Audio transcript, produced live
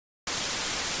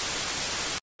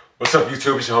What's up,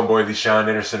 YouTube? It's your homeboy LeSean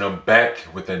Anderson. I'm back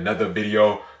with another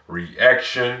video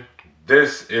reaction.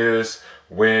 This is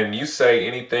When You Say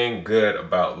Anything Good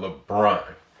About LeBron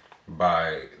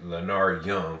by Leonard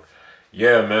Young.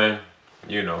 Yeah, man,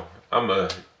 you know, I'm a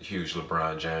huge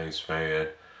LeBron James fan.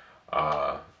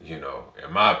 You know,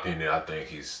 in my opinion, I think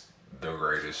he's the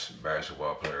greatest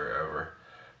basketball player ever.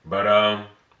 But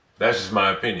that's just my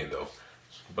opinion, though.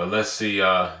 But let's see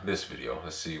this video.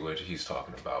 Let's see what he's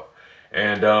talking about.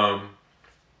 And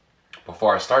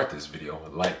before I start this video,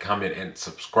 like, comment, and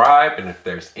subscribe. And if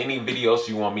there's any videos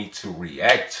you want me to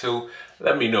react to,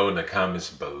 let me know in the comments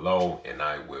below and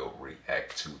I will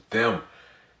react to them.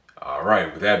 All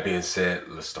right, with that being said,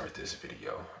 let's start this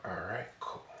video. All right,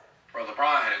 cool. Bro,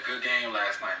 LeBron had a good game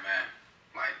last night, man.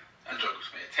 Like, that joke was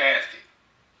fantastic.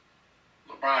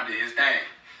 LeBron did his thing.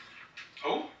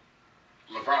 Who?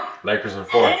 LeBron. Lakers in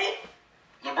 4.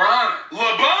 Who? LeBron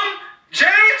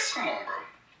James? Come on, bro.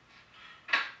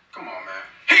 Come on, man.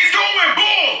 He's going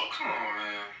bald! Come on,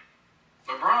 man.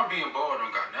 LeBron being bald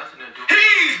don't got nothing to do with it.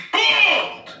 He's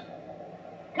bald!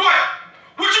 What?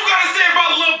 What you gotta say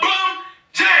about LeBron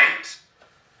James?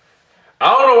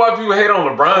 I don't know why people hate on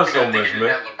LeBron so much,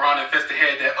 man. That LeBron infested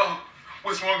head that, oh,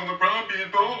 what's wrong with LeBron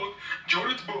being bald?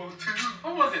 Jordan's bald too.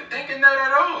 I wasn't thinking that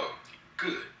at all.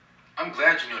 Good. I'm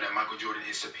glad you know that Michael Jordan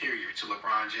is superior to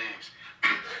LeBron James.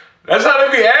 That's how they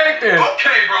be acting.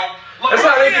 Okay, bro. That's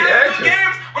how they be acting. Good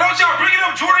games, but don't y'all bringing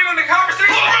up Jordan in the conversation?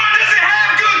 LeBron doesn't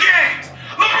have good games.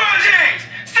 LeBron James,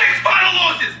 6 final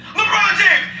losses. LeBron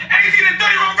James,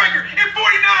 18-30 record in 49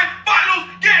 finals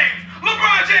games.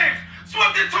 LeBron James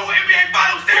swept into NBA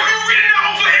Finals series. You reading that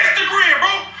off of Instagram,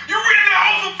 bro? You reading that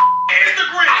off of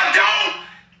Instagram? I don't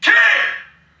care.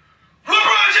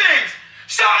 LeBron James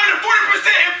shot under 40%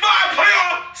 in 5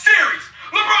 playoff series.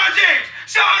 LeBron James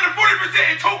shot under 40%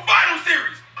 in 2 final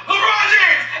series. LeBron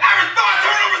James averaged 5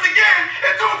 turnovers a game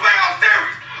in 2 playoff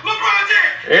series. LeBron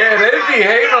James. Yeah, they be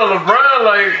hating on LeBron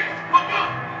like.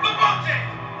 LeBron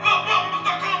James. I'm gonna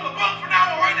start calling LeBron from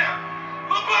now on right now.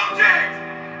 LeBron James.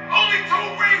 Only 2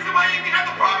 rings in Miami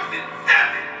after promising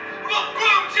 7.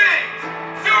 LeBron James.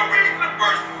 0 rings in the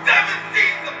first 7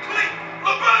 seasons of Cleveland.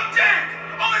 LeBron James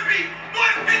only beat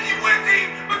 150-win team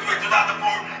between 2004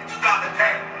 and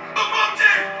 2010. LeBron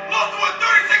James lost to a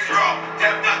 36-year-old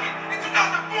Tim Duncan in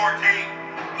 2014.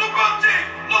 LeBron James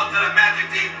lost to the Magic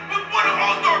team but won an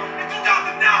All-Star in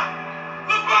 2009.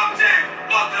 LeBron James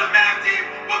lost to the Mavs team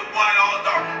but won an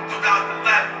All-Star in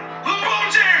 2011. LeBron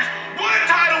James won a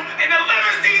title in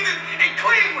 11 seasons in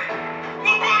Cleveland.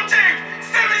 LeBron James,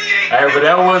 78. Hey, but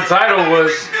that one title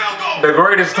was the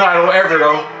greatest title ever,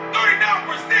 though.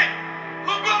 39%.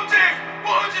 LeBron James,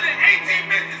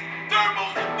 118 misses. Third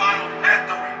most in finals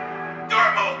history.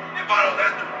 Third most in finals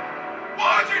history.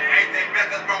 118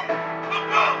 misses, bro.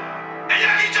 LeBron. And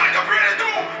y'all keep trying to compare this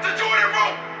dude to Jordan,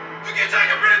 bro. You keep trying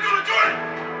to compare this dude to Jordan.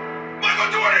 Michael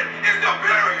Jordan is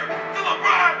superior to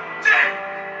LeBron James.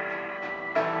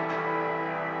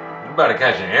 You about to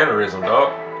catch an aneurysm,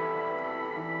 dog.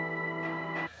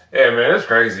 Yeah, man, it's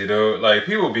crazy, dude. Like,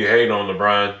 people be hating on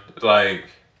LeBron. Like,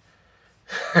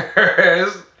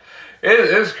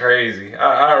 it's crazy.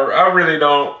 I really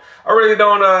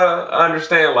don't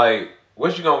understand, like,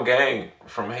 what you gonna gain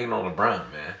from hating on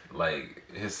LeBron, man? Like,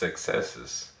 his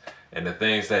successes and the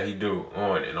things that he do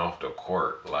on and off the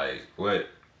court. Like, what?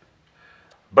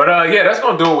 But yeah, that's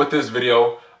gonna do it with this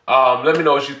video. Let me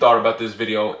know what you thought about this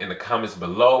video in the comments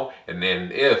below. And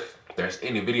then if there's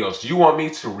any videos you want me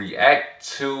to react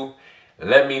to,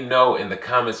 let me know in the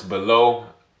comments below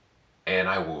and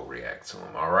I will react to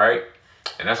them. All right?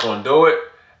 And that's gonna do it.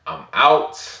 I'm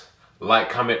out. Like,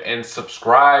 comment, and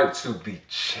subscribe to the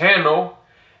channel.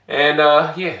 And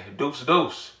yeah, deuce.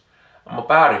 I'm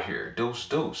up out of here.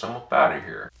 Deuce. I'm up out of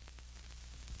here.